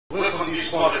these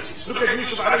qualities. Look at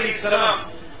Yusuf alayhi salam.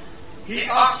 He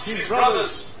asked his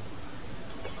brothers.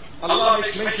 Allah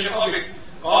makes mention of it.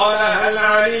 قال هل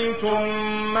علمتم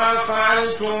ما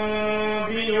فعلتم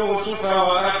بيوسف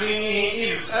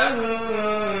وأخيه إذ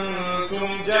أنتم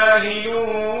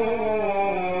جاهلون.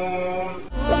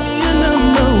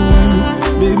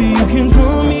 Baby, you can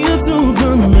call me a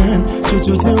Superman.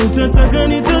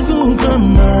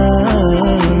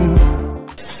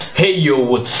 Hey yo,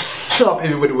 what's up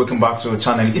everybody, welcome back to our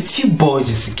channel. It's your boy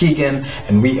Jesse again,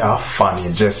 and we are Fanny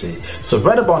and Jessy. So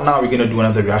right about now we're gonna do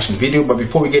another reaction video, but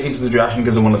before we get into the reaction,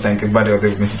 guys, I want to thank everybody out there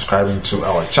who's been subscribing to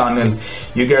our channel.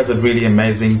 You guys are really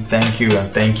amazing. Thank you,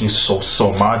 and thank you so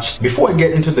much. Before I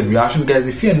get into the reaction, guys,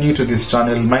 if you're new to this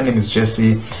channel, my name is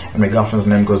Jesse and my girlfriend's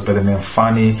name goes by the name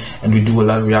Fanny, and we do a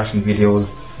lot of reaction videos.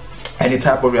 Any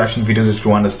type of reaction videos that you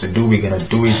want us to do, we're gonna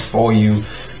do it for you.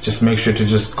 Just make sure to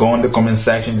just go in the comment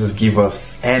section, just give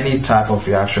us any type of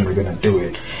reaction, we're gonna do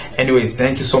it. Anyway,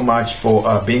 thank you so much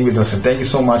for being with us, and thank you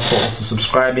so much for also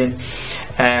subscribing.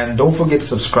 And don't forget to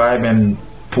subscribe and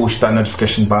push that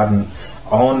notification button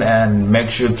on, and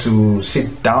make sure to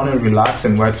sit down and relax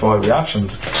and wait for our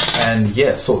reactions. And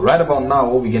yeah, so right about now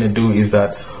what we're gonna do is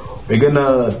that we're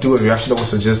gonna do a reaction that was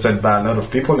suggested by a lot of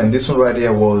people, and this one right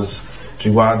here was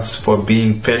rewards for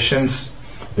being patient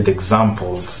with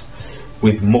examples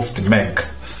with Mufti Menk.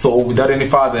 So without any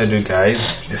further ado, guys,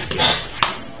 let's get it.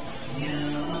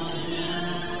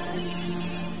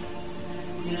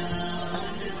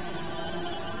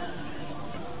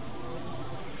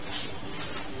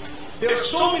 There are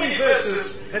so many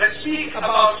verses that speak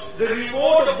about the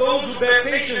reward of those who bear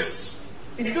patience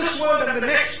in this world and the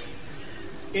next.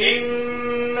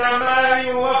 إنما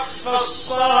يوفى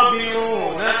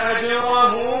الصابرون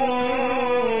أجرهم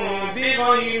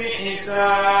بغير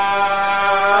حساب.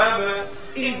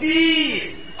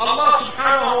 Indeed, Allah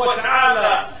subhanahu wa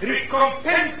ta'ala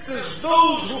recompenses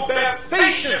those who bear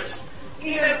patience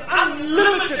in an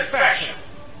unlimited fashion.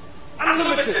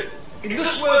 Unlimited. In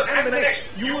this world and the next,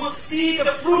 you will see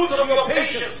the fruits of your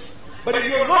patience. But if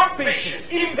you're not patient,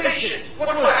 impatient,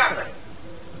 what will happen?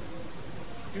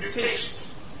 You taste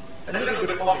a little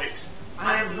bit of it.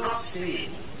 I am not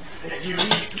saying that you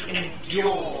need to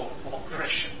endure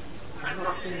oppression. I'm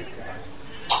not saying that.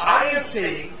 I am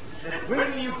saying that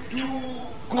when you do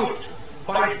good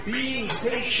by being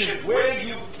patient, where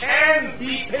you can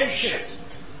be patient,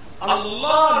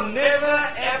 Allah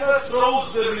never ever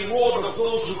throws the reward of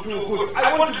those who do good.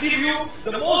 I want to give you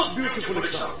the most beautiful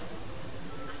example.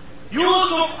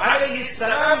 Yusuf alayhi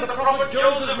salam, the Prophet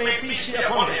Joseph, may peace be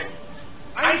upon him.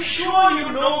 I'm sure you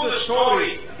know the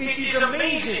story. It is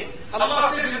amazing. Allah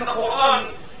says in the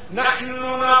Quran, نَحْنُ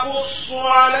نَقُصُّ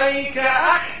عَلَيْكَ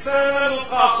أَحْسَنَ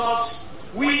الْقَصَصِ.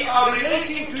 We are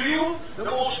relating to you the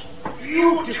most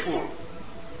beautiful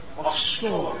of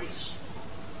stories.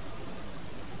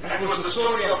 That was the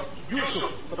story of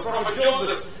Yusuf, the Prophet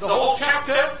Joseph. The whole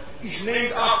chapter is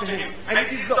named after him. And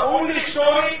it is the only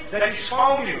story that is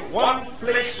found in one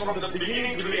place from the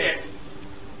beginning to the end.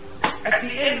 At the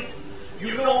end,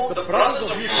 you know the brothers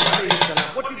of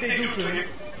Yusuf, what did they do to him?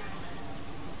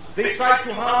 They tried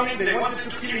to harm him, they wanted to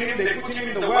kill him, they put him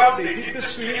in the well, they did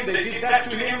this to him, they did that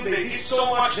to him, they did so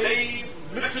much, they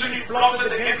literally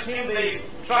plotted against him, they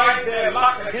tried their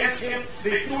luck against him,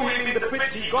 they threw him in the pit,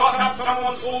 he got up,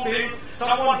 someone sold him,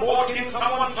 someone bought him,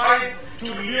 someone tried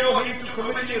to lure him to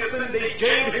committing a sin, they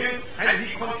jailed him, and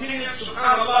he continued,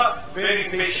 subhanAllah,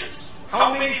 bearing patience.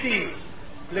 How many things?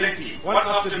 Plenty, one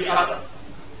after the other.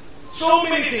 So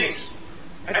many things.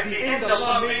 At the end,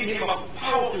 Allah made him a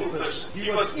powerful person. He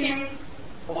was in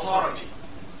authority.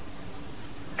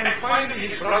 And finally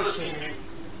his brothers came in.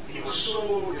 He was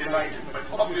so delighted, but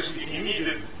obviously he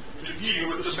needed to deal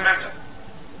with this matter.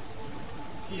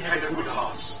 He had a good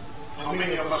heart. How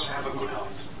many of us have a good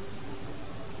heart?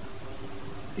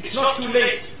 It's not too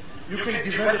late. You can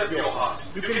develop your heart.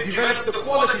 You can develop the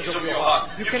qualities of your heart.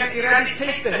 You can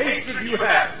eradicate the hatred you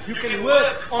have. You can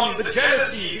work on the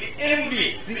jealousy, the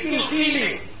envy, the ill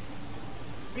feeling.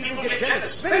 People get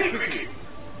jealous very quickly.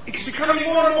 It's becoming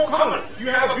more and more common. You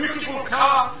have a beautiful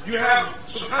car. You have,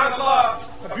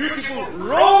 subhanAllah, a beautiful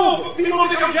robe. People will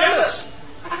become jealous.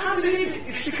 I can't believe it.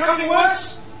 It's becoming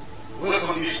worse. Work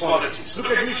on these qualities.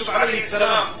 Look at Yusuf alayhi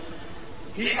salam.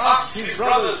 He asked his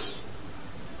brothers.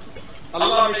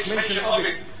 Allah makes mention of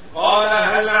it. قال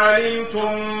هل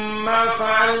علمتم ما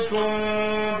فعلتم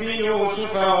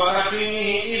بيوسف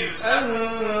وأخيه إذ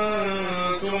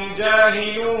أنتم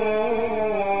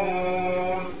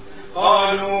جاهلون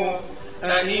قالوا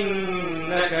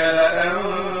أئنك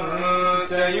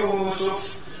لأنت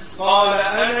يوسف قال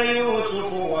أنا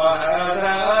يوسف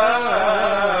وهذا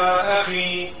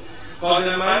أخي قد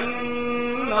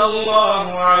من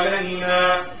الله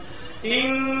علينا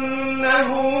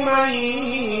إنه من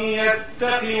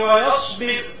يتق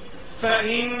ويصبر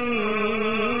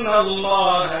فإن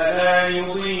الله لا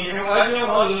يضيع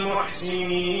أجر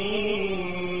المحسنين.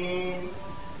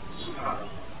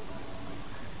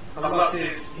 Allah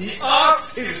says, He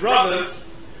asked His brothers,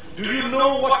 do you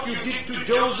know what you did to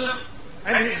Joseph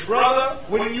and his brother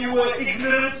when you were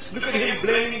ignorant? Look at him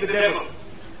blaming the devil.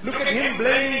 Look at him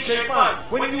blaming Shaitan.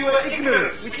 When you were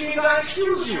ignorant, which means I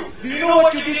excuse you. Do you know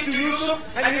what you did to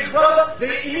Yusuf and his brother?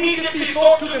 They immediately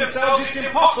thought to themselves, it's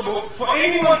impossible for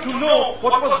anyone to know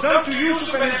what was done to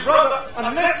Yusuf and his brother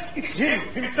unless it's him,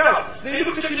 himself. They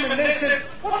looked at him and they said,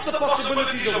 what's the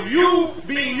possibilities of you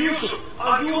being Yusuf?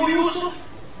 Are you Yusuf?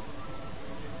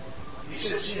 He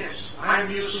says, yes, I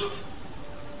am Yusuf.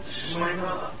 This is my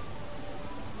brother.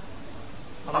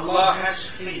 Allah has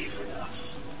faith in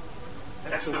us.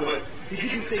 That's the word. He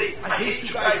didn't say, I hate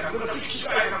you guys, I'm going to fix you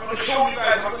guys, I'm going to show you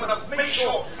guys, I'm going to make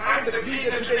sure I'm the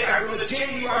leader today, I'm going to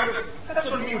jail you, That's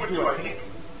what we would do, I think.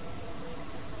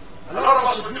 A lot of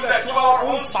us would do that to our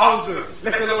own spouses,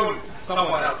 let alone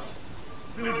someone else.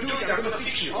 We would do it, I'm going to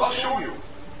fix you, I'll show you.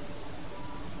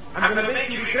 I'm going to make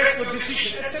you regret your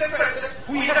decision, etc., etc.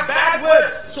 We have bad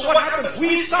words. So what happens?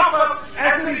 We suffer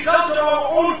as a result of our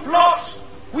own plot.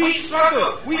 We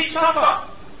struggle, we suffer.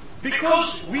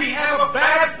 Because we have a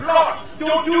bad plot.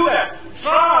 Don't do that.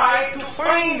 Try to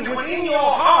find within your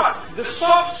heart the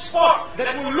soft spot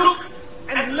that will look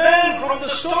and learn from the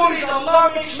stories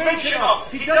Allah makes mention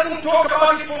of. He doesn't talk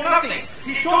about it for nothing.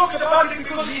 He talks about it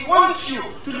because He wants you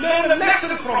to learn a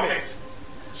lesson from it.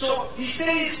 So He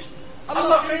says,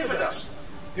 Allah favored us.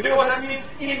 You know what that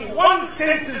means? In one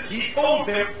sentence He told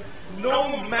them,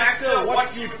 no matter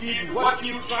what you did, what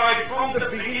you tried from the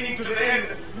beginning to the end,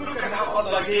 look at how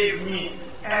Allah gave me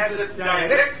as a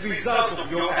direct result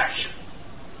of your action.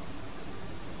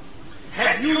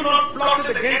 Had you not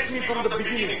plotted against me from the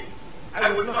beginning,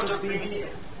 I would not have been here.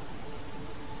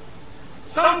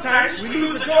 Sometimes we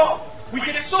lose a job. We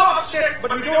get so upset,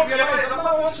 but we don't realize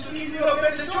Allah wants to give you a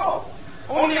better job.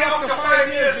 Only after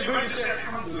 5 years you're going to say,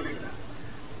 Alhamdulillah.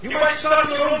 You might start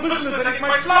your own business and it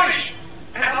might flourish.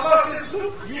 And Allah says,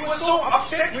 look, you were so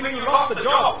upset when you lost the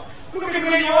job. Look at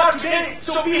where you are today,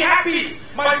 so be happy.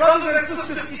 My brothers and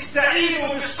sisters,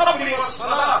 ista'inu bis-sabri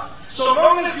was-salah. So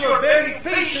long as you are bearing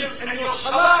patience and your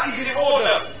salah is in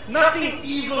order, nothing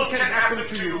evil can happen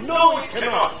to you. No, it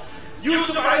cannot.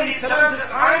 Yusuf alayhi salam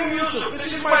says, I am Yusuf,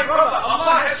 this is my brother.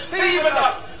 Allah has favored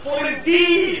us. For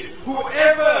indeed,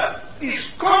 whoever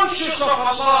is conscious of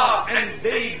Allah and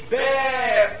they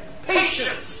bear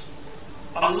patience,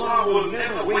 Allah will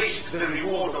never waste the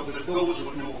reward of those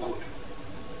who do good.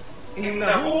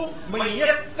 إِنَّهُ مَنْ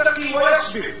يَتَّقِ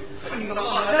وَيَصْبِرْ فَإِنَّ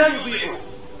اللَّهَ لَا يُضِيعُ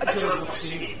أَجْرَ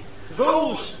الْمُحْسِنِينَ.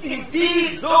 Those,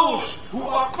 indeed those who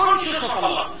are conscious of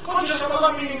Allah. Conscious of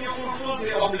Allah meaning you fulfill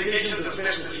the obligations as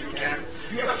best as you can.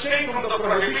 You abstain from the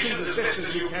prohibitions as best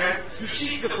as you can. You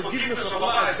seek the forgiveness of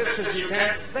Allah as best as you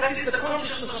can. That is the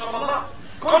consciousness of Allah.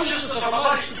 Consciousness of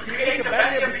Allah is to create a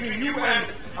barrier between you and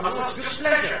Allah's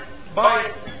displeasure by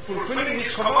fulfilling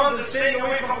His commands and staying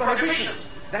away from prohibitions.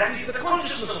 That is the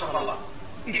consciousness of Allah.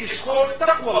 It is called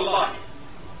taqwa Allah.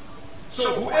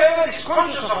 So whoever is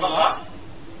conscious of Allah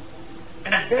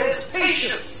and bears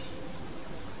patience,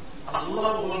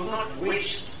 Allah will not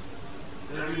waste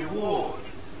the reward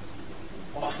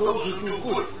of those who do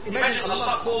good. Imagine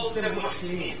Allah calls them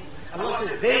muhsineen. Allah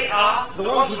says they are the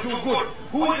ones who do good.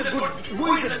 Who is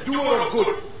a doer of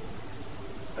good?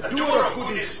 A doer of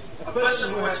good is a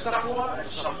person who has taqwa and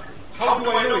sabr. How do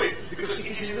I know it? Because it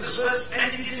is in this verse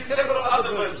and it is in several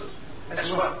other verses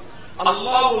as well.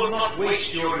 Allah will not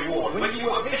waste your reward. When you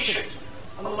are patient,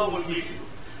 Allah will give you.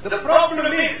 The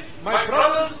problem is, my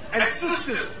brothers and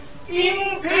sisters,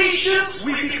 in patience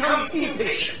we become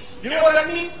impatient. You know what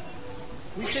that means?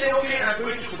 We say, okay, I'm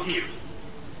going to forgive.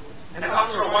 And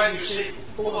after a while you say,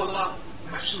 oh Allah,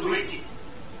 I'm still waiting.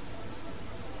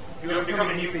 You have become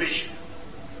an impatient.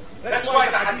 That's why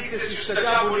the hadith says,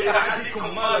 يُسْتَجَابُ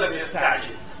لِأَحَدِكُمْ مَا لَمْ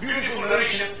يَسْتَعْجِلْ. Beautiful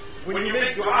narration. When you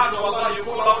make dua to Allah, you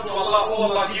call out to Allah, oh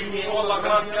Allah give me, oh Allah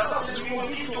grant me. Allah says, we will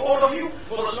give to all of you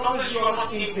for as long as you are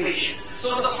not impatient.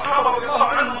 So the Sahaba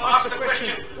asked the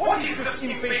question, what is this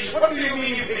impatience? What do you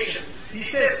mean impatience? He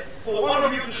says, for one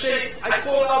of you to say, I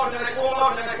called out and I called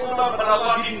out and I called out, but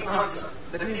Allah didn't answer.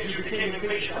 That means you became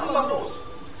impatient. Allah knows.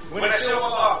 When I say, oh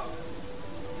Allah,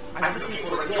 I'm looking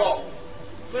for a job,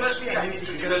 firstly I need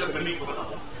to develop a link with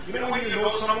Allah. You know when you know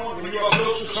someone, when you are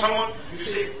close to someone, you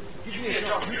say, give me a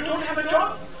job. You don't have a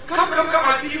job? Come,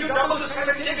 I'll give you double the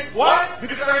salary. Why?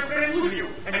 Because I'm friends with you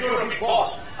and you're a big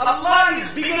boss. Allah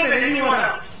is bigger than anyone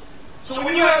else. So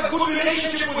when you have a good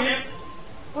relationship with him,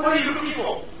 what are you looking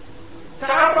for?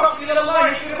 تعرف إلى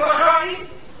الله في الرخاء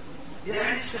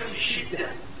يعرفك في الشدة.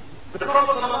 The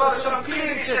Prophet ﷺ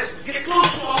clearly says, get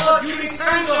close to Allah during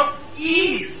times of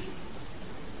ease.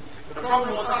 The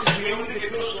problem with us is we only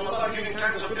get close to Allah during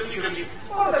times of difficulty.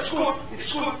 Oh, that's good,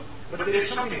 it's good, but there is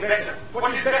something better.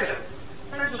 What is better?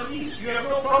 Times of ease. You have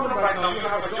no problem right now. You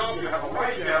have a job, you have a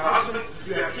wife, you have a husband,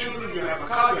 you have children, you have a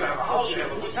car, you have a house, you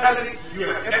have a good salary, you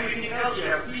have everything else, you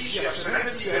have peace, you have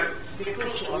serenity, you have... Get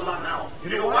close to Allah now. You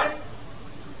know why?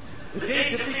 The day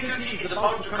difficulty is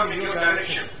about to come in your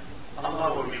direction,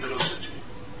 Allah will be closer to you.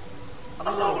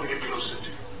 Allah will get closer to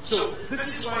you. So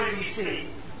this is why we say,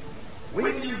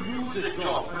 when you lose a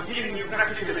job, I'm giving you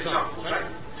practical examples, right?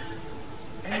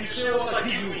 And you say, oh, Allah,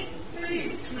 give me.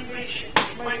 Hey, be patient.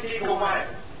 It might take a while.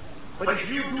 But if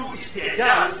you do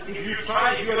istijal, if you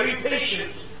try, if you are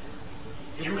impatient,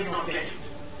 you will not get it.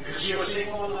 Because you are saying,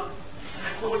 oh Allah,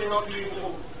 I'm calling out to you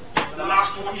for the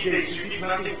last 40 days, you did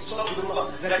nothing.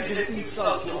 Astaghfirullah. That is an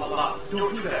insult to Allah.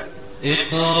 Don't do that.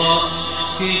 اقرأ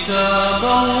كتاب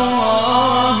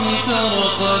الله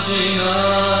ترق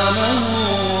جنانه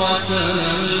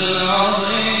وتنل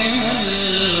عظيم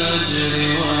الأجر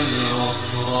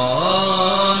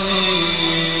والغفران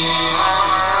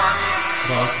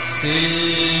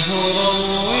رتله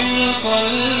روي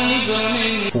القلب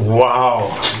من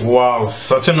Wow,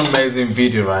 such an amazing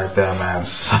video right there, man.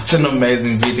 Such an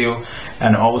amazing video.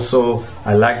 And also,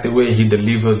 I like the way he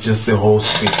delivers just the whole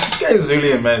speech. This guy is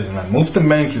really amazing, man. Mufti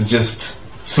Menk is just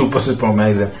super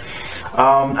amazing.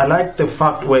 I like the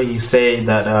fact where he say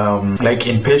that, like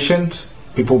impatient,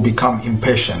 people become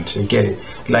impatient. You get it?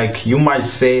 Like you might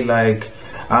say like,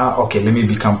 okay, let me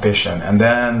become patient. And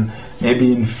then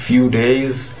maybe in few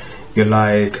days, you're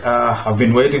like, I've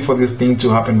been waiting for this thing to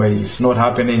happen, but it's not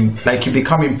happening. Like you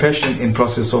become impatient in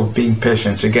process of being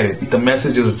patient. You get it? The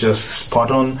message is just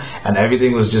spot on and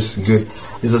everything was just good.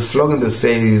 There's a slogan that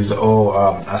says, or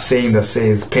a saying that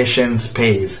says, patience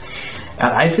pays.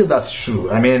 And I feel that's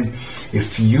true. I mean,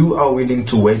 if you are willing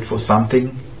to wait for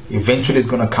something, eventually it's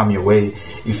going to come your way.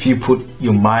 If you put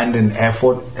your mind and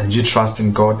effort and you trust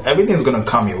in God, everything's going to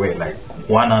come your way, like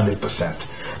 100%.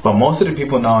 But most of the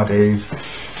people nowadays,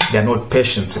 they're not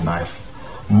patient enough.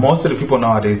 Most of the people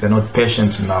nowadays, they're not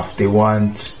patient enough. They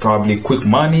want probably quick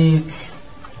money.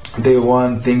 They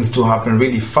want things to happen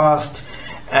really fast.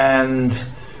 And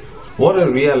what I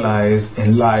realized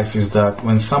in life is that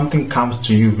when something comes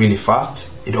to you really fast,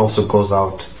 it also goes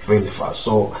out really fast.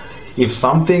 So if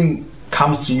something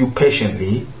comes to you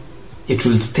patiently, it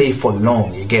will stay for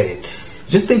long. You get it?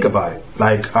 Just think about it.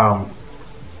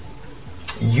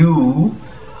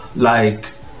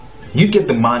 You get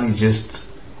the money just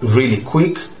really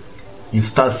quick. You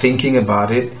start thinking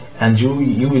about it, and you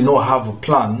will not have a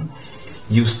plan.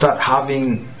 You start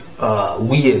having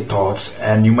weird thoughts,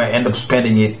 and you might end up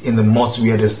spending it in the most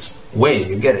weirdest way.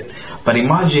 You get it? But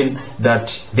imagine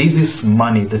that there's this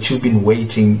money that you've been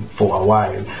waiting for a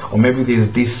while, or maybe there's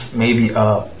this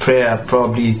a prayer.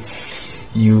 Probably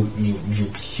you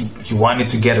wanted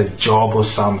to get a job or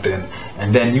something,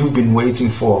 and then you've been waiting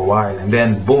for a while, and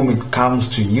then boom, it comes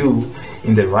to you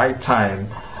in the right time,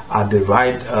 at the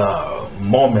right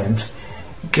moment.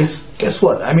 Guess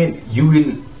what? I mean, you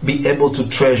will be able to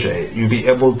treasure it. You'll be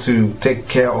able to take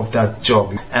care of that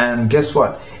job. And guess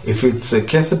what? If it's a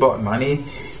case about money,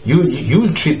 you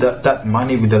will treat that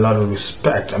money with a lot of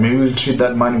respect. I mean, you will treat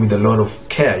that money with a lot of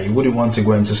care. You wouldn't want to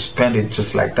go and just spend it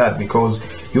just like that, because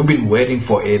you've been waiting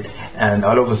for it, and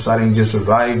all of a sudden just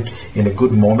arrived in a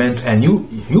good moment, and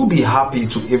you'll be happy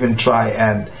to even try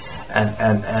and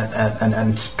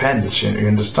spend it. You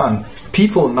understand?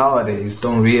 People nowadays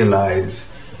don't realize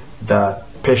that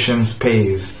patience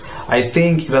pays. I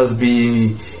think it has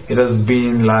been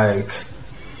like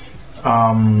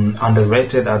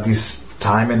underrated at this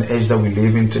time and age that we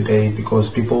live in today, because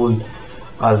people,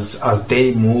 as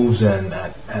day moves and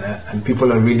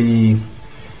people are really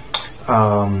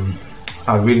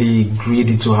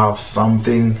greedy to have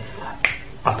something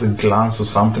at a glance or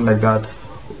something like that.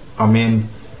 I mean,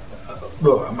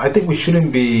 I think we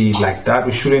shouldn't be like that.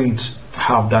 We shouldn't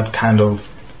have that kind of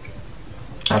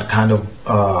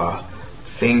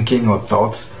thinking or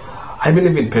thoughts. I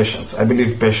believe in patience. I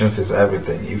believe patience is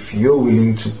everything. If you're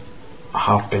willing to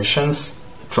have patience,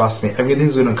 trust me,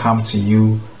 everything's going to come to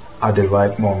you at the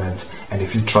right moment. And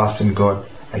if you trust in God,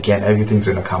 again, everything's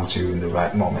going to come to you in the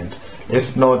right moment.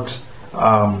 Let's not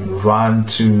run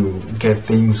to get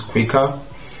things quicker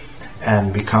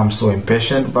and become so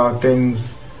impatient about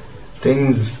things.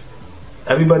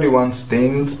 Everybody wants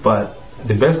things, but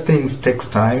the best things takes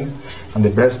time, and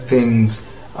the best things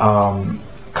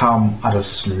come at a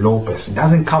slow pace. It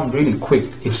doesn't come really quick.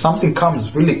 If something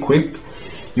comes really quick,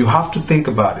 you have to think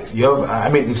about it.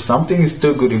 If something is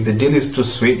too good, if the deal is too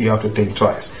sweet, you have to think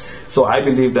twice. So I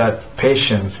believe that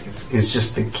patience is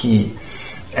just the key,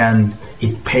 and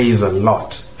it pays a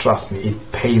lot. Trust me,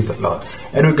 it pays a lot.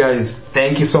 Anyway guys,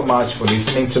 thank you so much for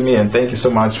listening to me, and thank you so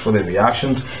much for the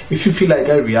reactions. If you feel like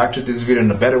I reacted to this video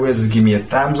in a better way, just give me a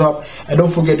thumbs up, and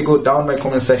don't forget to go down in my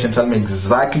comment section, tell me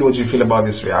exactly what you feel about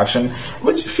this reaction,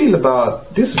 what you feel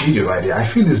about this video right here. I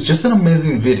feel it's just an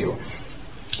amazing video.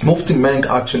 Mufti Menk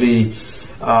actually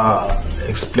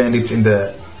explained it in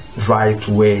the right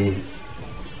way.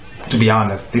 To be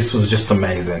honest, this was just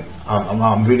amazing.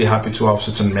 I'm really happy to have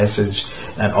such a message,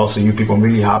 and also you people, I'm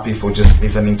really happy for just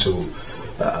listening to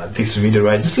this video,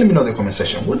 right? Just let me know in the comment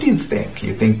section. What do you think?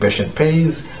 You think patience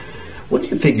pays? What do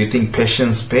you think? You think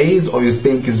patience pays, or you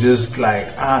think it's just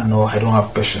like, no, I don't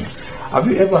have patience? Have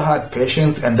you ever had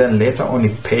patience and then later on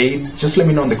it paid? Just let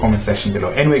me know in the comment section below.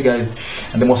 Anyway guys,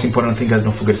 and the most important thing, guys,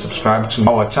 don't forget to subscribe to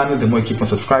our channel. The more you keep on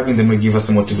subscribing, the more you give us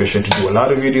the motivation to do a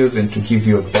lot of videos and to give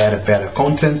you a better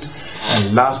content.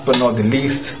 And last but not the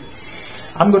least,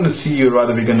 we're going to see you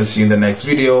in the next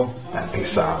video, and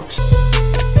peace out.